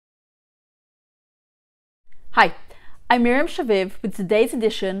Hi, I'm Miriam Shaviv with today's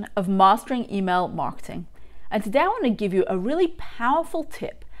edition of Mastering Email Marketing. And today I want to give you a really powerful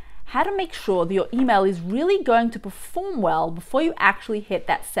tip, how to make sure that your email is really going to perform well before you actually hit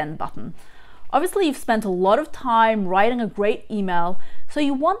that send button. Obviously, you've spent a lot of time writing a great email, so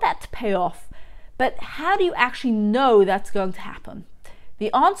you want that to pay off. But how do you actually know that's going to happen?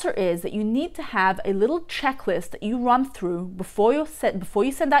 The answer is that you need to have a little checklist that you run through before you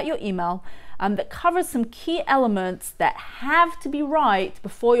send out your email that covers some key elements that have to be right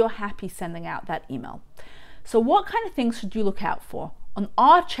before you're happy sending out that email. So what kind of things should you look out for? On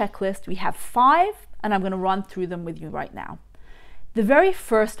our checklist, we have 5, and I'm going to run through them with you right now. The very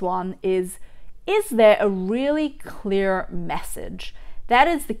first one is there a really clear message? That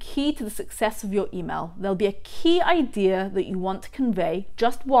is the key to the success of your email. There'll be a key idea that you want to convey,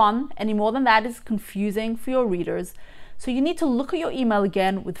 just one. Any more than that is confusing for your readers. So you need to look at your email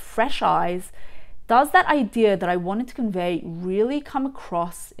again with fresh eyes. Does that idea that I wanted to convey really come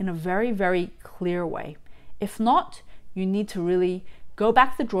across in a very, very clear way? If not, you need to really go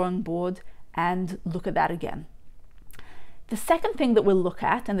back to the drawing board and look at that again. The second thing that we'll look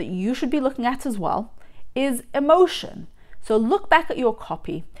at, and that you should be looking at as well, is emotion. So look back at your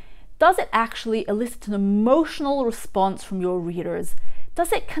copy. Does it actually elicit an emotional response from your readers?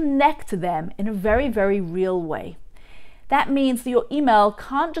 Does it connect to them in a very, very real way? That means that your email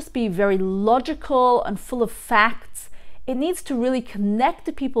can't just be very logical and full of facts. It needs to really connect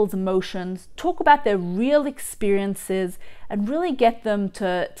to people's emotions, talk about their real experiences, and really get them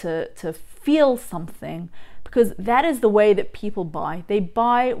to feel something, because that is the way that people buy. They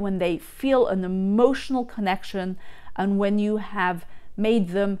buy when they feel an emotional connection and when you have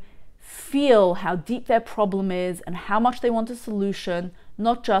made them feel how deep their problem is and how much they want a solution,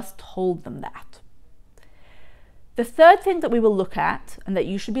 not just told them that. The third thing that we will look at, and that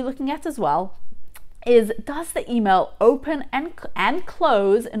you should be looking at as well, is does the email open and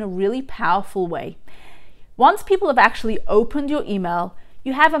close in a really powerful way? Once people have actually opened your email,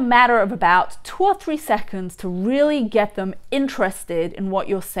 you have a matter of about 2 or 3 seconds to really get them interested in what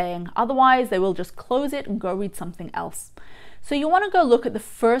you're saying. Otherwise, they will just close it and go read something else. So you want to go look at the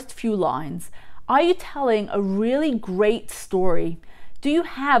first few lines. Are you telling a really great story? Do you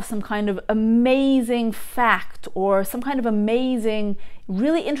have some kind of amazing fact or some kind of amazing,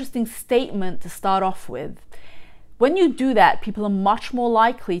 really interesting statement to start off with? When you do that, people are much more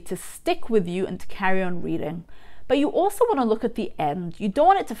likely to stick with you and to carry on reading. But you also want to look at the end. You don't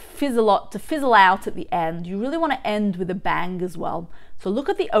want it to fizzle out at the end. You really want to end with a bang as well. So look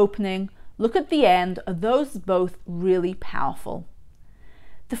at the opening, look at the end. Are those both really powerful?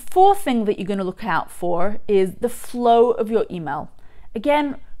 The fourth thing that you're going to look out for is the flow of your email.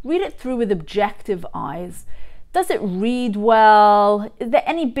 Again, read it through with objective eyes. Does it read well? Is there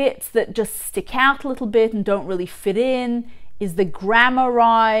any bits that just stick out a little bit and don't really fit in? Is the grammar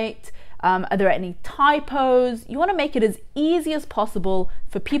right? Are there any typos? You want to make it as easy as possible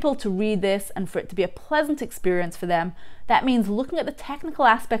for people to read this and for it to be a pleasant experience for them. That means looking at the technical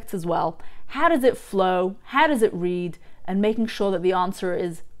aspects as well. How does it flow? How does it read? And making sure that the answer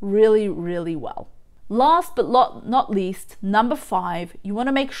is really, really well. Last but not least, number 5, you want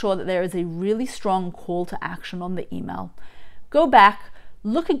to make sure that there is a really strong call to action on the email. Go back,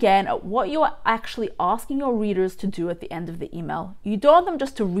 look again at what you're actually asking your readers to do at the end of the email. You don't want them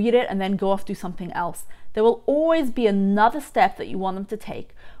just to read it and then go off do something else. There will always be another step that you want them to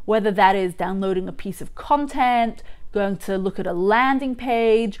take, whether that is downloading a piece of content, going to look at a landing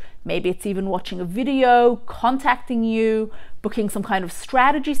page, maybe it's even watching a video, contacting you, booking some kind of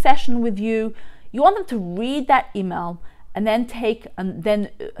strategy session with you. You want them to read that email and then take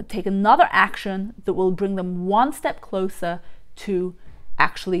another action that will bring them one step closer to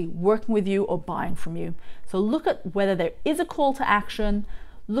actually working with you or buying from you. So look at whether there is a call to action,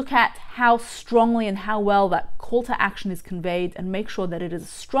 look at how strongly and how well that call to action is conveyed, and make sure that it is as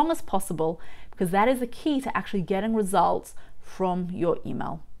strong as possible, because that is the key to actually getting results from your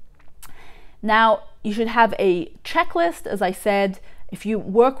email. Now, you should have a checklist, as I said. If you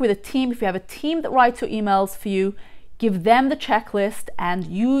work with a team, if you have a team that writes your emails for you, give them the checklist and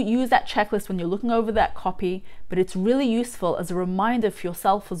you use that checklist when you're looking over that copy. But it's really useful as a reminder for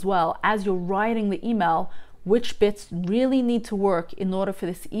yourself as well, as you're writing the email, which bits really need to work in order for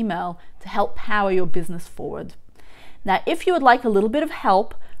this email to help power your business forward. Now, if you would like a little bit of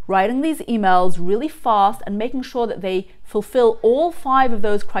help writing these emails really fast and making sure that they fulfill all 5 of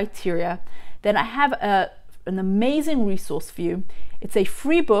those criteria, then I have an amazing resource for you. It's a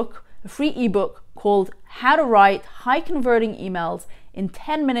free ebook called How to Write High Converting Emails in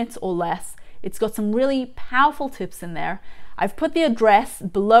 10 Minutes or Less. It's got some really powerful tips in there. I've put the address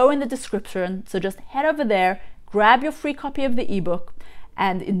below in the description, so just head over there, grab your free copy of the ebook,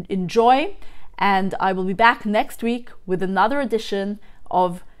 and enjoy. And I will be back next week with another edition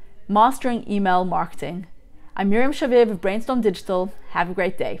of Mastering Email Marketing. I'm Miriam Shaviv of Brainstorm Digital. Have a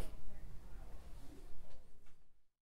great day.